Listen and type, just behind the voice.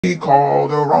He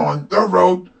called her on the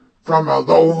road from a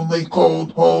lonely,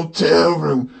 cold hotel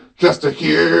room just to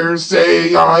hear her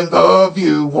say, I love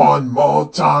you one more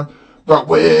time. But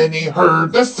when he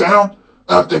heard the sound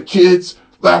of the kids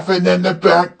laughing in the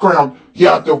background, he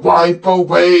had to wipe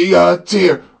away a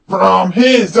tear from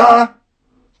his eye.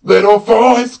 Little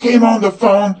voice came on the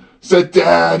phone, said,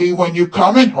 Daddy, when you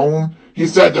coming home? He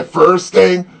said the first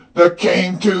thing that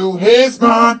came to his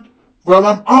mind, well,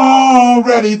 I'm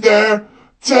already there.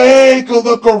 Take a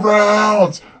look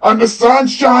around, on the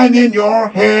sunshine in your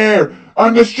hair,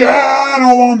 on the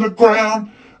shadow on the ground,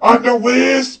 on the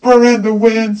whisper in the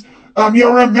winds. I'm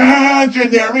your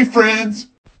imaginary friends.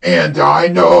 And I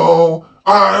know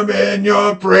I'm in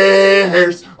your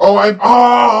prayers. Oh, I'm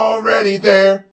already there.